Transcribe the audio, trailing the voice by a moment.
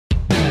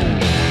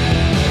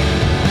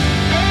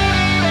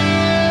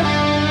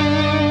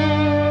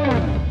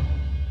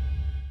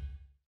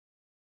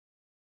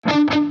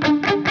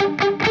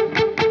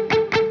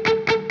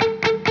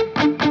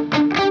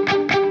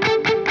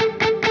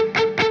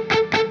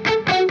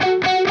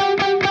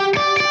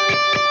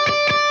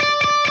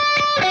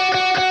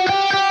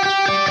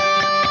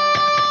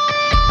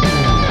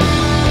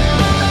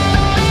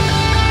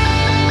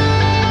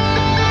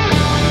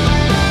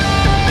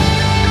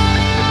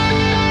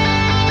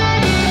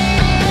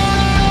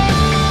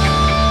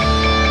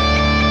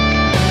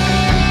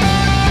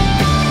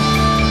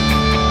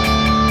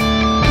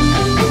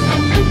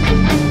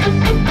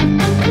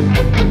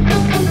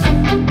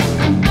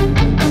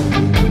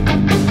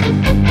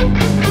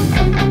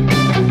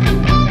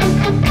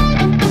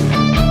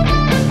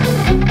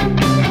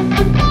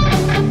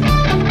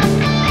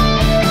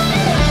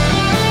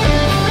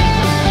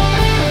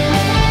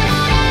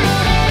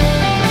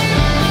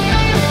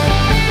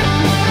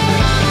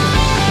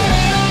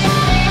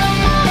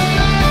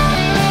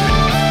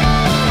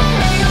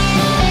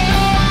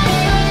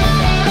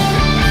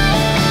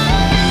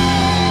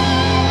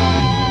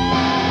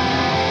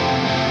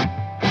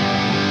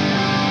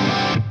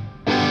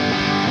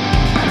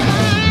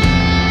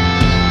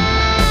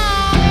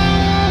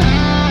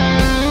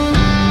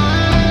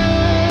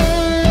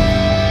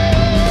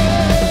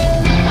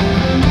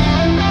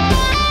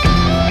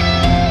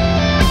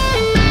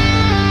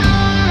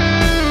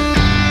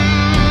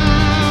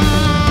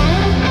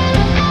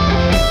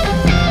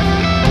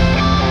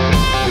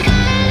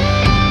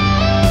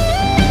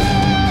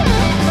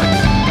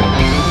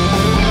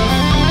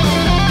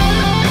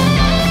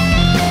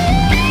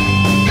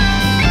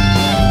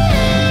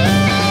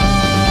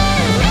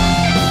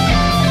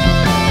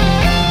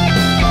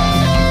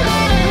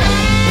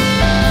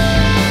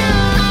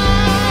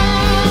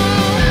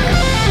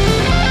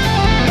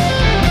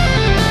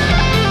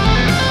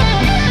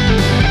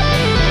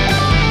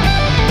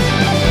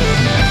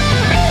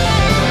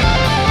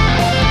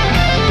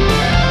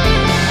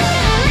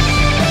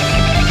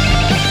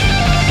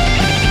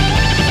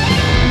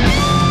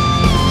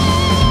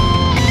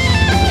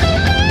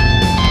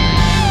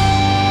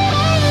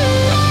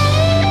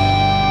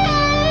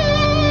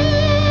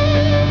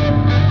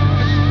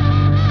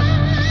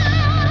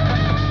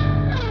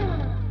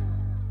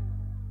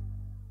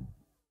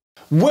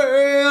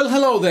Well,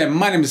 hello there,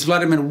 my name is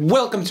Vladimir and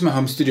welcome to my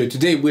home studio.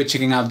 Today we're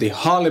checking out the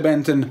Harley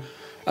Benton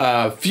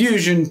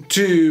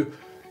Fusion-II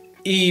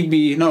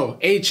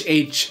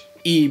HHEBBK.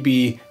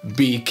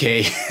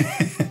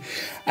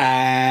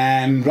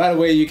 And right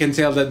away you can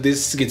tell that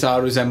this guitar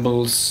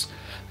resembles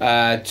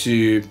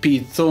to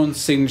Pete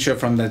Thorne's signature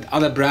from that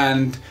other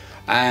brand.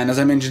 And as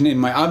I mentioned in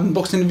my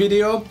unboxing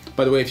video,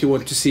 by the way, if you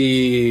want to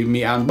see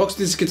me unbox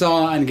this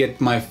guitar and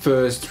get my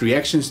first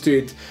reactions to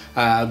it,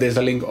 there's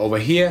a link over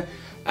here.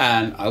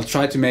 And I'll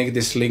try to make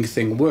this link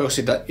thing work.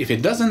 So that if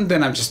it doesn't,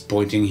 then I'm just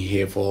pointing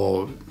here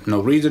for no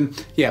reason.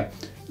 Yeah,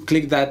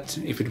 click that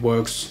if it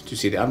works to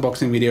see the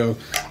unboxing video.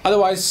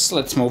 Otherwise,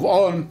 let's move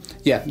on.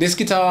 Yeah, this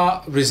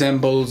guitar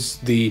resembles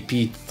the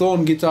Pete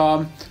Thorne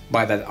guitar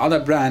by that other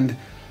brand.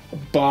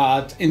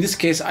 But in this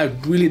case, I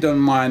really don't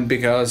mind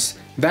because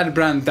that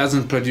brand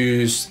doesn't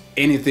produce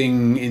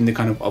anything in the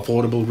kind of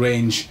affordable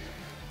range.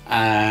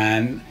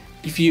 And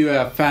if you're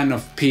a fan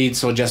of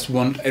Pete's or just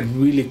want a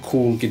really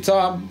cool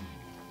guitar,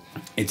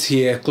 it's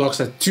here, clocks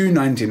at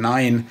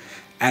 $299,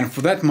 and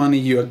for that money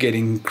you are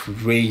getting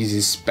crazy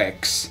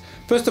specs.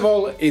 First of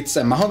all, it's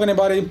a mahogany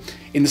body.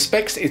 In the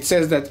specs it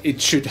says that it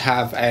should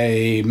have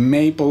a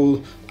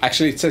maple,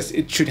 actually it says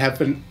it should have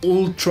an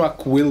ultra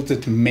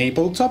quilted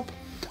maple top,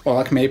 or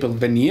like maple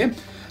veneer,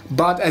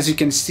 but as you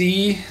can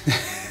see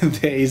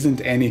there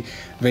isn't any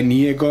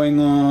veneer going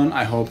on.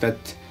 I hope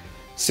that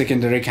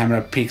secondary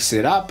camera picks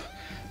it up.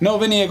 No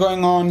veneer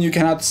going on, you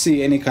cannot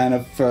see any kind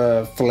of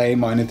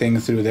flame or anything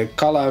through the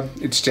color.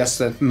 It's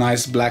just a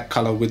nice black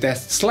color with a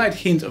slight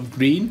hint of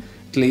green,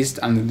 at least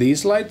under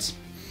these lights.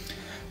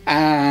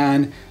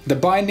 And the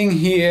binding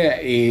here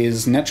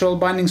is natural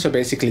binding, so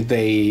basically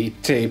they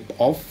tape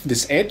off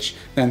this edge,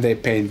 then they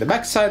paint the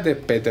back side, they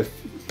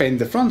paint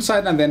the front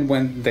side, and then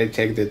when they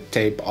take the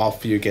tape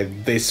off you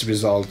get this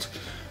result.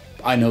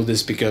 I know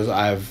this because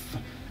I've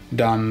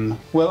done,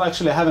 well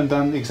actually I haven't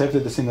done exactly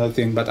the similar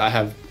thing, but I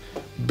have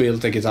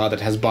built a guitar that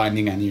has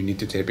binding and you need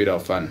to tape it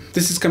off, and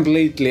this is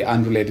completely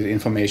unrelated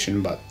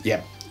information, but yeah.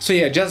 So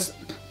yeah, just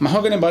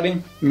mahogany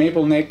body,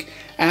 maple neck,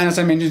 and as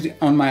I mentioned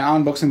on my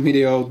unboxing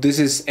video, this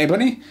is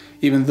ebony.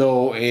 Even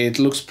though it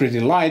looks pretty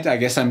light, I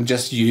guess I'm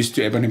just used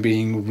to ebony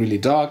being really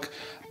dark,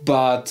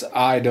 but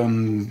I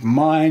don't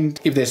mind.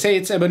 If they say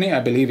it's ebony,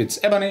 I believe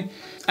it's ebony.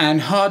 And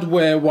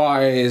hardware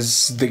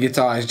wise, the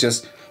guitar is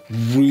just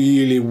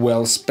really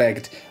well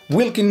spec'd.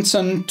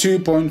 Wilkinson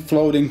 2-point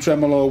floating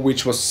tremolo,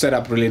 which was set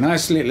up really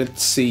nicely.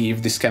 Let's see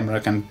if this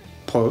camera can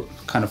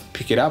kind of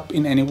pick it up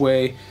in any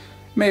way.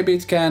 Maybe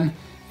it can.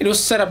 It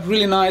was set up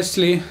really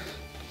nicely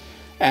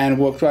and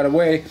worked right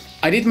away.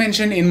 I did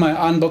mention in my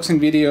unboxing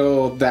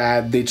video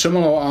that the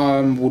tremolo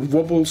arm would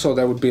wobble, so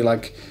that would be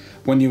like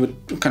when you would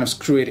kind of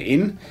screw it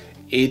in,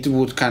 it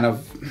would kind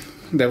of,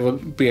 there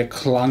would be a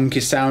clunky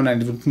sound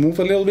and it would move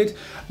a little bit.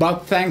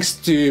 But thanks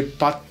to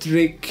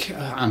Patrick,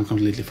 I'm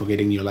completely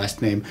forgetting your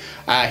last name,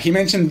 he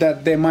mentioned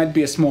that there might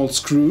be a small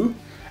screw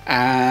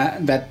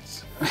that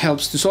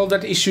helps to solve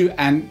that issue,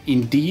 and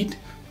indeed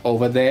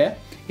over there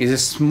is a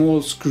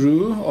small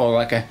screw or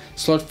like a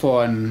slot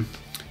for an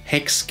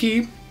hex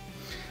key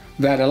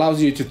that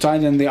allows you to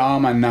tighten the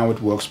arm, and now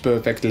it works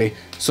perfectly.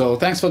 So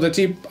thanks for the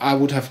tip, I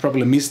would have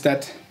probably missed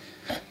that.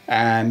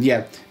 And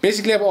yeah,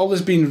 basically I've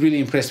always been really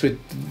impressed with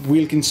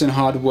Wilkinson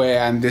hardware,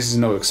 and this is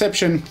no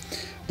exception.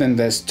 Then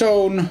there's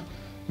tone,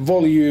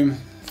 volume,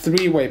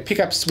 three-way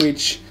pickup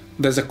switch,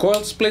 there's a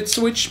coil split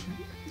switch,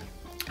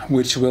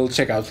 which we'll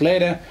check out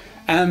later.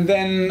 And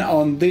then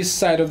on this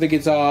side of the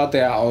guitar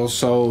there are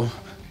also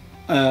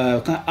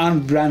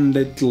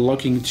unbranded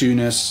locking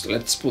tuners.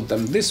 Let's put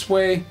them this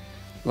way,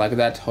 like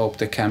that, hope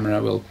the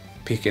camera will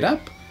pick it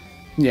up.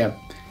 Yeah,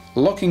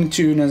 locking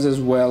tuners as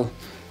well.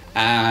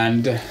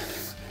 And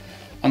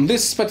on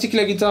this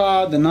particular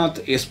guitar, the nut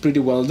is pretty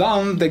well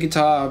done. The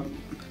guitar,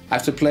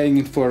 after playing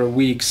it for a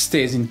week,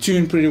 stays in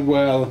tune pretty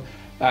well.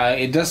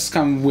 It does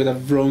come with a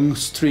wrong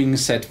string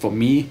set for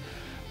me,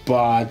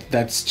 but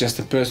that's just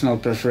a personal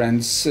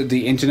preference.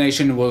 The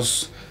intonation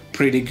was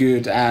pretty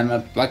good,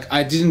 and like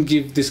I didn't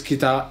give this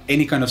guitar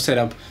any kind of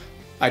setup.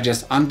 I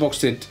just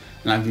unboxed it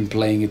and I've been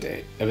playing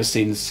it ever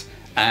since.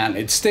 And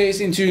it stays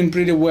in tune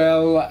pretty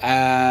well,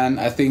 and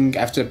I think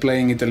after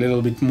playing it a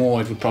little bit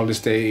more it would probably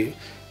stay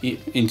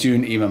in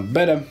tune even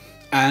better.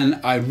 And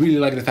I really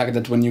like the fact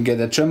that when you get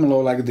a tremolo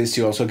like this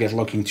you also get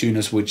locking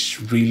tuners, which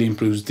really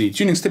improves the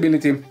tuning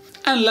stability.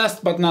 And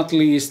last but not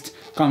least,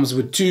 comes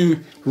with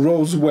two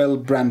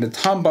Rosewell branded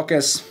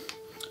humbuckers.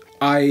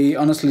 I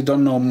honestly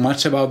don't know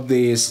much about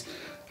these,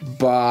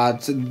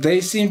 but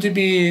they seem to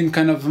be in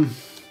kind of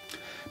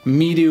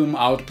medium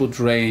output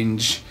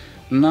range.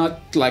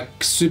 Not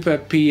like super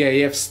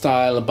PAF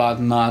style,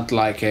 but not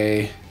like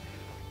a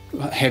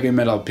heavy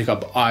metal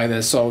pickup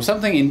either, so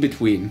something in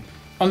between.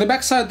 On the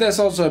back side there's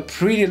also a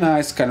pretty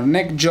nice kind of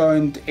neck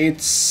joint.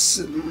 It's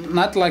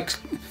not like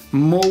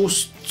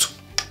most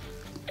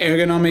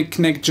ergonomic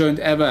neck joint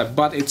ever,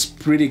 but it's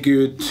pretty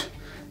good.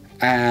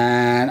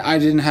 And I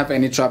didn't have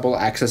any trouble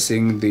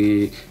accessing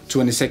the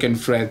 22nd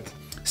fret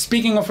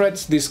Speaking of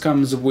frets, this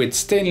comes with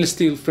stainless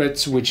steel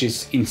frets, which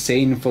is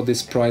insane for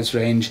this price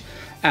range,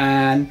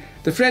 and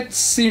the frets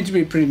seem to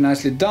be pretty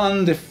nicely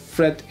done. The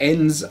fret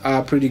ends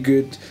are pretty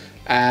good,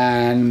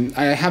 and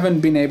I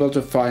haven't been able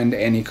to find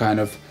any kind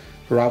of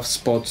rough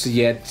spots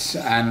yet.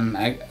 And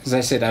as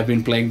I said, I've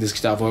been playing this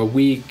guitar for a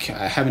week.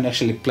 I haven't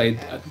actually played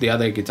the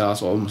other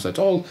guitars almost at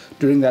all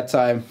during that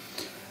time,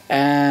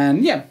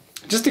 and yeah,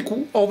 just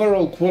the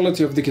overall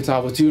quality of the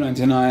guitar for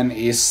 $299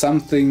 is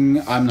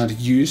something I'm not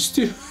used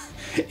to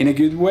in a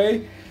good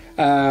way.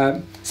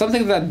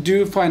 Something that I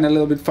do find a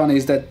little bit funny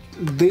is that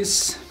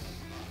this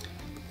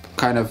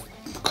kind of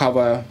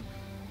cover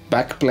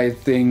backplate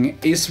thing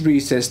is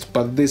recessed,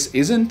 but this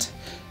isn't.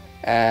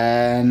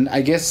 And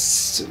I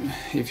guess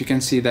if you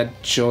can see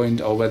that joint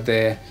over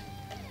there,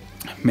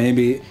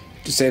 maybe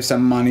to save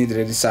some money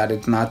they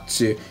decided not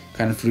to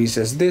kind of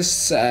recess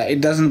this.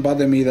 It doesn't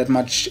bother me that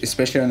much,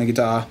 especially on a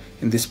guitar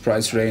in this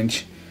price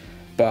range,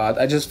 but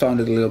I just found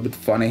it a little bit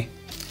funny.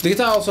 The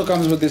guitar also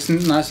comes with this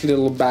nice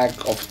little bag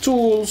of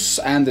tools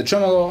and the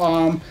tremolo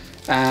arm,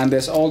 and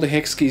there's all the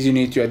hex keys you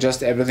need to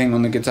adjust everything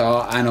on the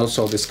guitar, and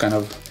also this kind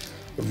of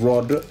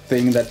rod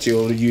thing that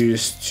you'll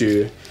use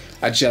to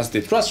adjust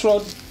the truss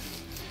rod.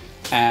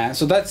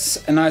 So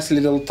that's a nice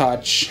little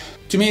touch.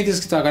 To me, this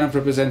guitar kind of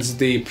represents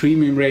the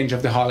premium range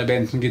of the Harley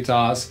Benton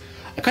guitars.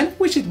 I kind of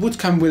wish it would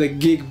come with a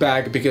gig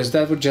bag, because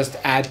that would just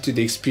add to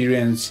the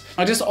experience.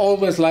 I just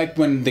always like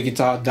when the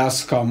guitar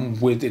does come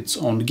with its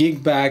own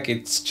gig bag.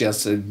 It's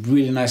just a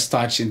really nice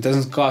touch. It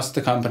doesn't cost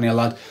the company a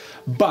lot,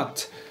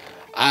 but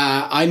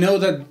I know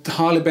that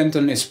Harley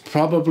Benton is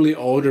probably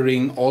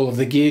ordering all of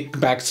the gig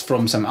bags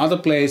from some other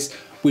place,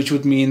 which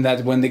would mean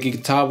that when the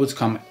guitar would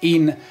come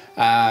in,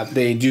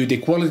 they do the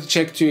quality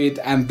check to it,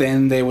 and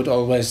then they would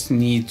always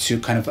need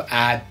to kind of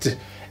add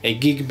a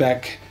gig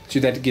bag to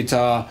that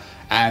guitar,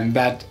 and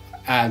that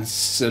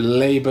adds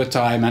labor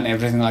time and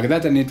everything like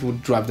that, and it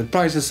would drive the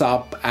prices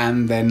up,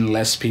 and then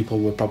less people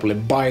will probably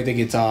buy the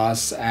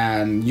guitars,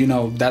 and you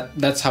know,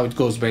 that's how it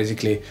goes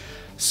basically.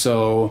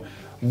 So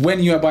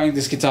when you are buying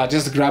this guitar,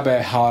 just grab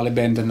a Harley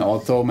Benton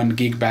or Thomann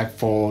gig bag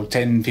for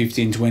 10,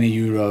 15, 20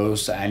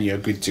 euros and you're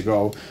good to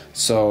go.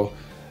 So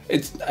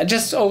I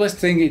just always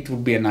think it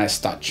would be a nice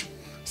touch.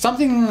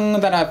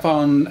 Something that I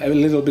found a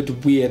little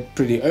bit weird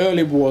pretty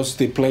early was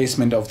the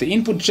placement of the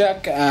input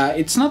jack.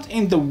 It's not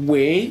in the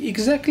way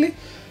exactly,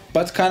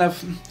 but kind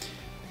of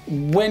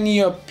when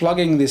you're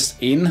plugging this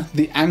in,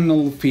 the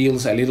angle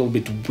feels a little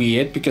bit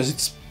weird because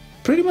it's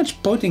pretty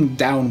much pointing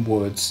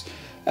downwards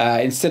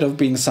instead of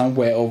being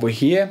somewhere over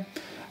here.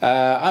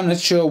 I'm not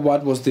sure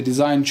what was the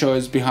design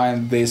choice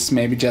behind this.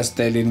 Maybe just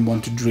they didn't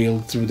want to drill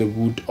through the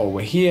wood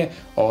over here,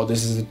 or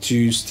this is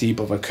too steep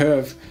of a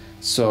curve.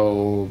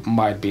 So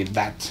might be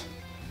that.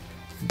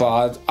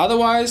 But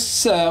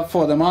otherwise,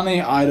 for the money,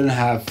 I don't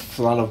have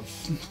a lot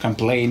of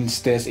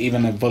complaints. There's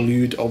even a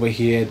volute over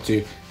here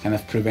to kind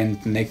of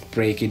prevent neck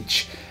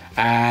breakage,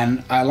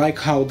 and I like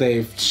how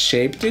they've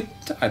shaped it.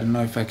 I don't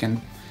know if I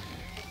can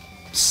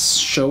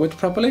show it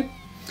properly,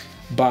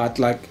 but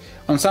like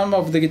on some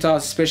of the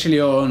guitars, especially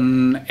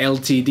on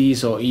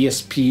LTDs or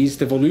ESPs,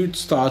 the volute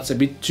starts a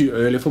bit too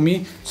early for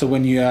me. So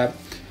when you are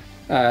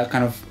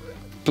kind of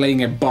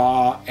playing a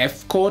bar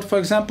F chord, for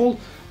example,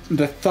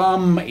 the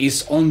thumb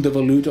is on the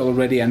volute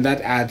already, and that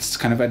adds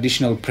kind of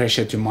additional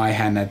pressure to my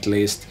hand at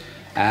least.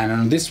 And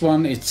on this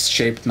one, it's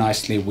shaped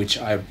nicely, which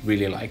I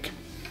really like.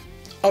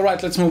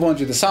 Alright, let's move on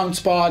to the sounds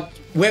part.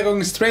 We're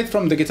going straight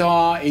from the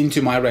guitar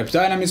into my Rev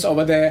Dynamis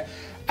over there,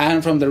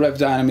 and from the Rev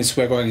Dynamis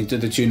we're going into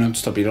the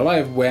 2-Notes Torpedo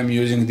Live, where I'm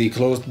using the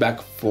closed back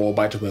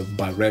 4x12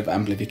 by Rev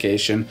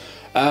amplification.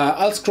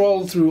 I'll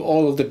scroll through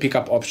all of the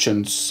pickup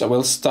options. So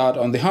we'll start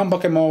on the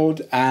humbucker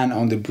mode and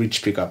on the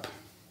bridge pickup.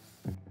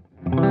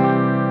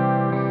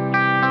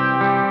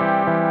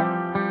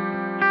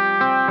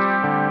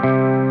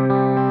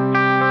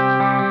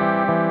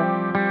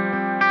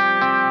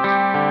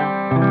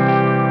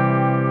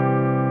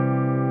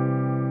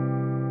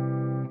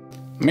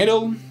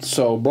 Middle,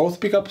 so both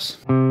pickups.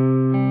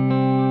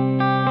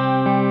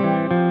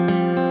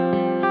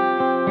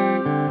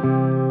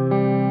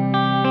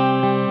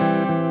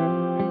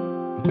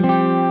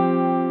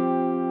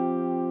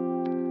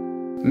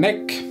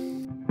 Neck.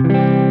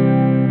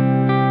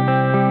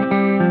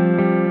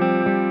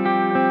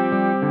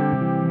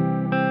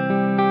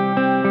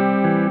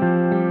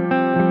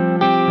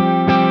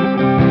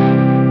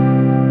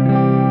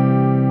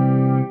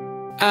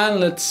 And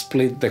let's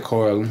split the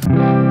coil.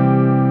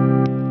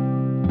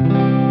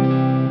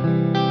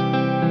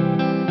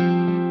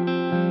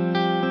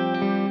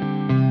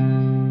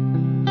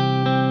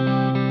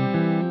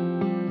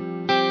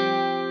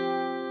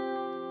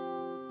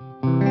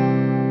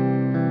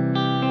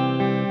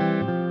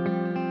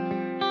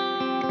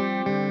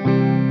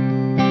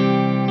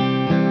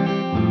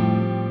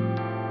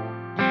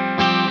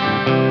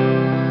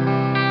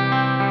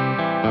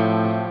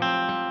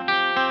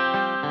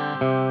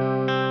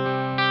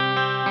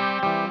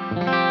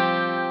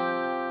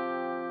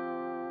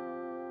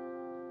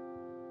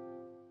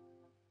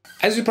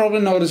 As you probably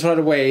noticed right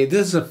away,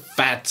 this is a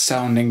fat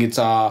sounding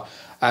guitar.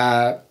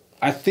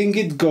 I think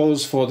it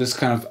goes for this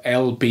kind of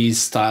LP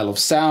style of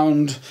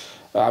sound,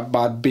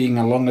 but being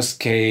a longer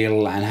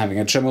scale and having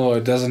a tremolo,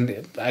 it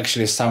doesn't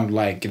actually sound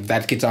like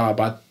that guitar,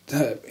 but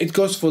it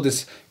goes for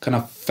this kind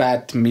of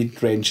fat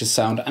mid-range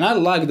sound, and I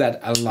like that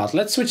a lot.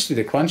 Let's switch to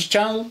the crunch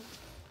channel.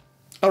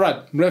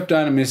 Alright, Rev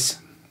Dynamis,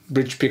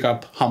 bridge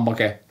pickup,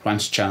 humbucker,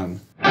 crunch channel.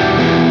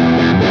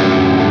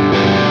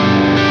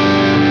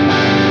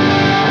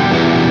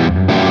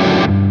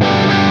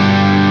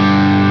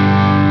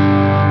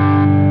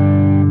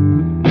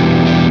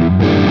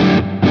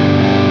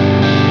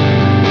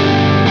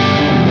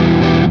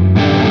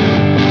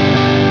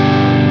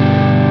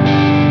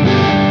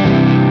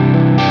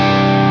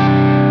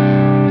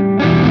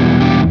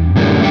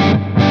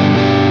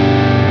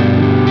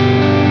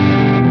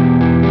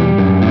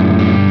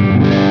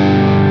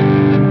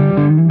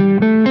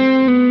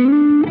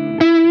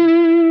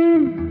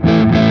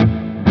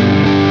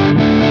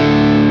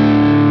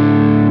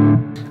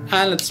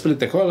 And let's split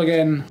the coil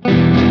again.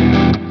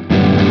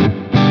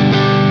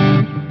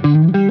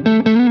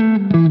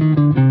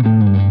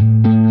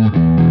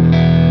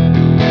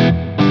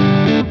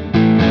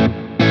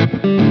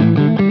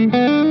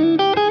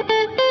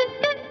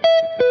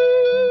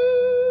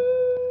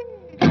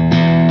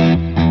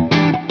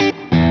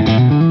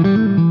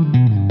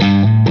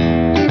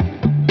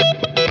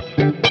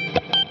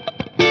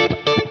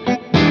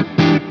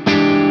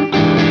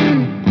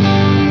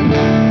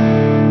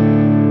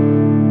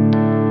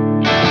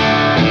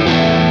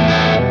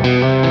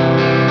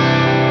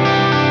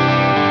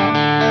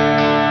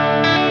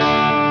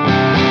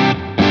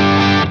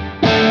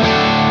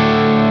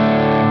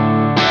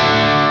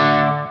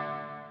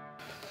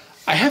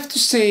 I have to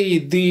say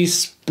these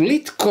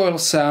split coil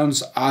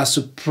sounds are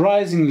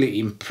surprisingly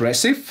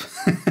impressive.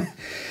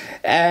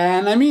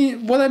 And I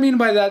mean, what I mean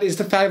by that is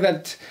the fact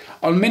that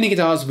on many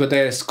guitars where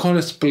there's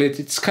coil split,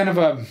 it's kind of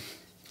a,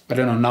 I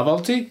don't know,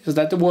 novelty, is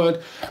that the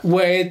word?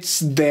 Where it's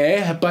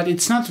there, but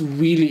it's not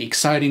really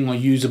exciting or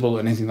usable or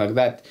anything like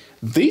that.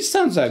 These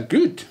sounds are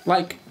good,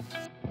 like...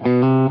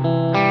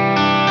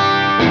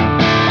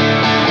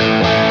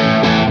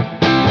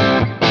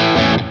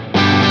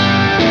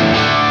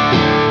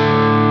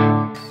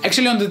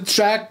 Actually, on the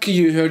track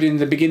you heard in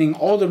the beginning,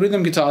 all the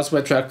rhythm guitars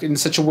were tracked in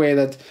such a way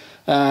that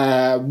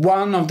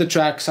one of the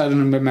tracks, I don't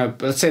remember,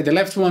 let's say the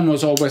left one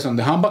was always on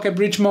the humbucker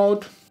bridge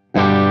mode.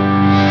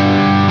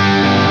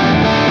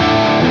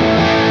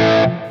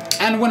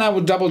 And when I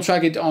would double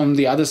track it on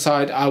the other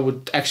side, I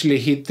would actually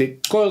hit the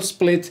coil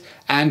split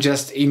and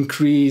just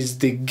increase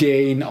the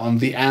gain on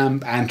the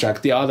amp and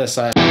track the other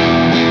side.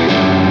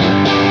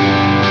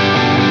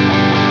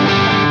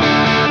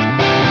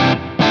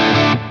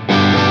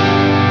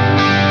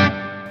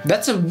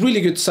 That's a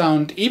really good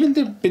sound. Even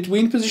the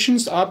between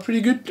positions are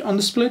pretty good on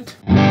the split.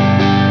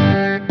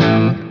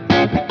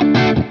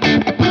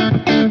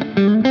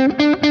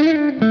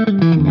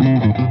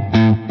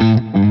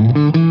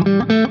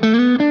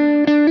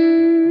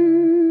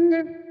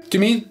 To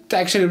me, it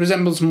actually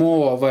resembles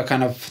more of a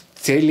kind of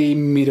taily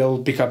middle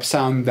pickup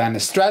sound than a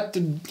Strat.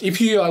 If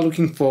you are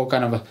looking for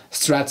kind of a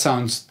Strat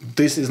sounds,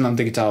 this is not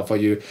the guitar for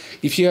you.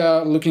 If you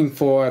are looking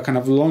for a kind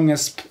of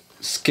longest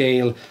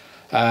scale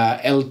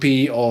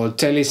LP or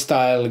tele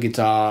style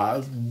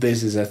guitar,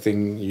 this is a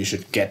thing you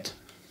should get.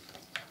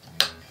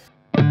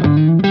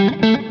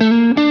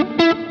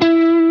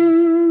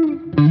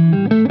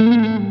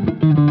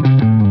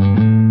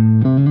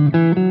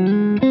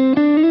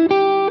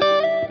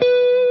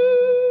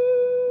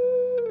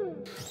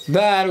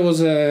 That was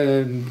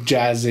a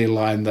jazzy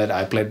line that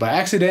I played by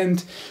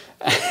accident.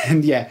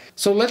 And yeah,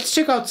 so let's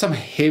check out some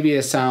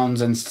heavier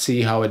sounds and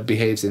see how it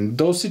behaves in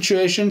those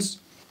situations.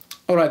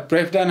 Alright,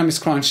 Rev Dynamis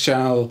crunch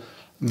channel,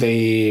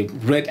 the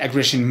red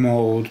aggression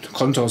mode,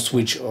 control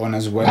switch on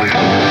as well.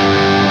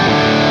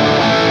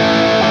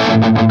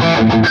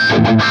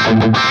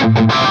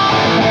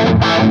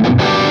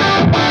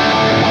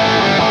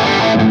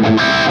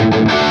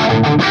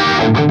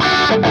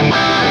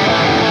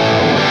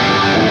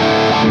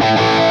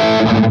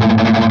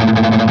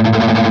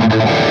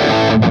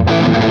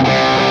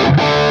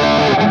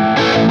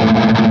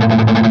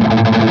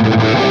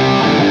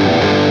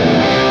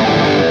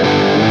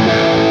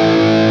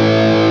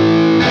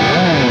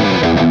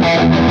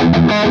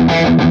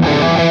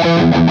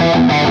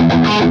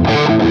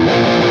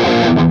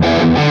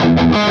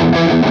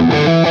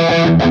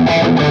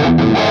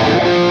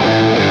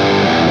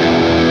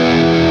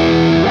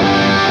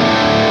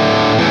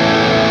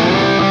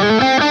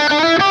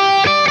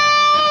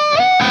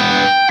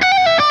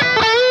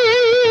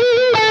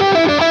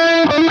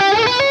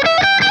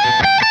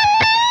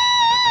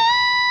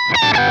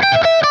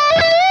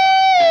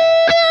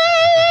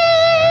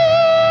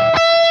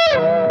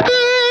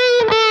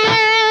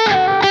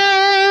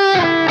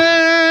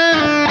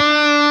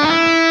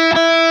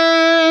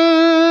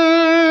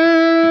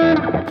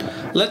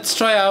 Let's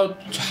try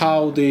out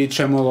how the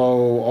tremolo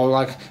or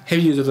like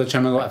heavy use of the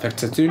tremolo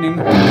affects the tuning.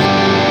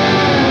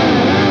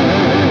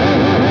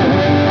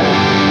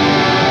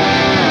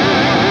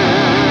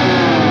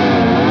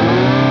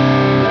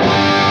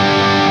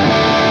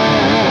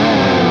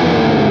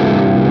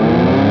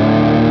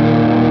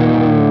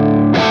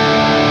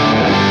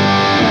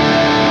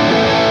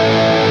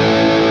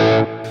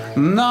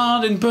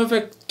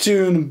 perfect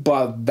tune,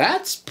 but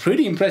that's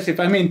pretty impressive.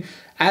 I mean,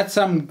 add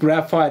some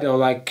graphite or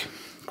like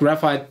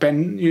graphite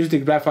pen, use the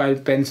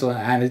graphite pencil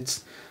and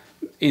it's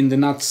in the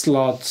nut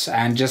slots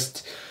and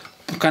just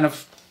kind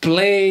of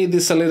play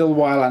this a little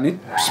while and it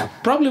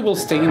probably will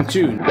stay in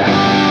tune.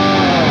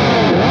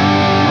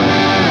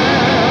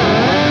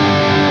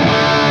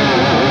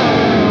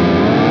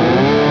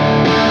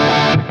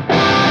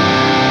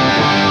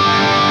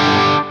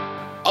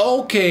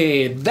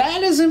 Okay,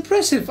 that is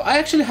impressive. I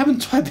actually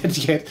haven't tried that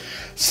yet.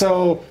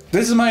 So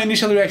this is my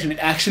initial reaction. It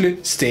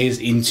actually stays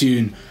in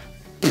tune.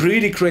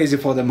 Pretty crazy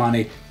for the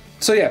money.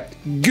 So yeah,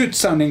 good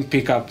sounding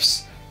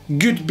pickups,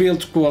 good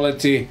build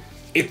quality.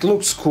 It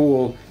looks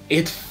cool.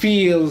 It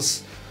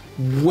feels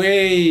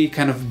way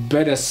kind of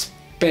better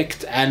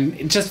spec'd and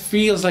it just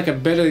feels like a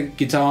better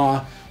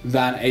guitar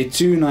than a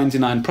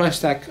 $299 price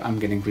tag. I'm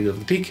getting rid of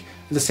the pick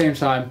at the same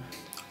time.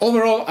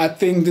 Overall, I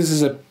think this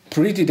is a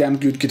pretty damn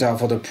good guitar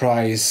for the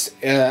price.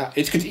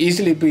 It could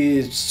easily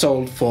be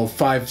sold for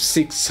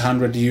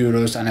 500-600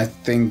 euros and I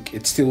think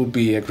it still would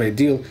be a great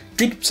deal.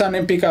 Good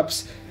sounding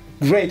pickups,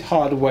 great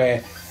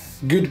hardware,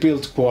 good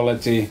build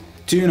quality,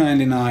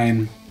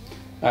 $299.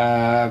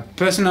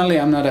 Personally,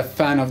 I'm not a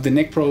fan of the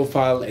neck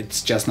profile.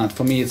 It's just not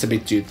for me. It's a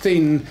bit too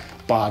thin,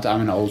 but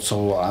I'm an old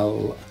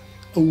soul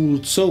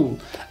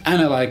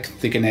and I like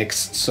thicker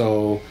necks,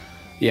 so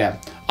yeah.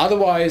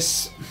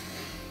 Otherwise,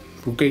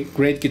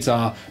 great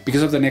guitar.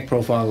 Because of the neck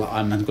profile,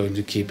 I'm not going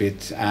to keep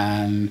it,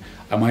 and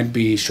I might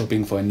be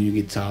shopping for a new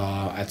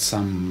guitar at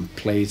some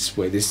place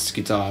where this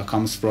guitar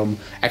comes from.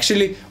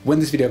 Actually, when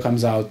this video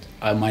comes out,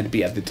 I might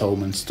be at the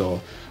Thomann store.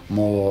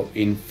 More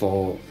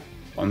info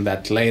on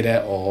that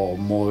later, or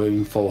more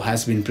info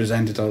has been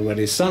presented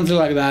already, something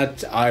like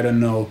that, I don't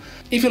know.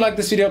 If you like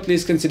this video,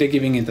 please consider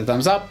giving it a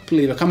thumbs up,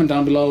 leave a comment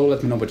down below,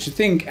 let me know what you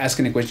think, ask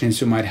any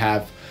questions you might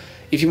have.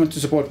 If you want to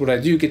support what I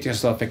do, get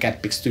yourself a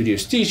Catpic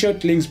Studios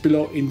t-shirt, links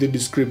below in the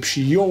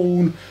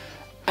description.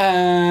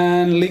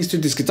 And links to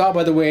this guitar,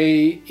 by the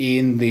way,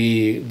 in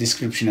the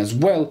description as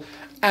well.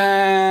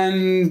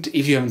 And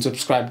if you haven't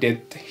subscribed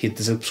yet, hit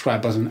the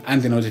subscribe button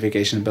and the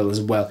notification bell as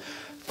well.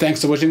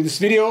 Thanks for watching this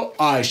video.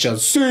 I shall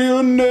see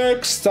you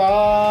next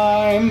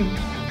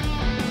time.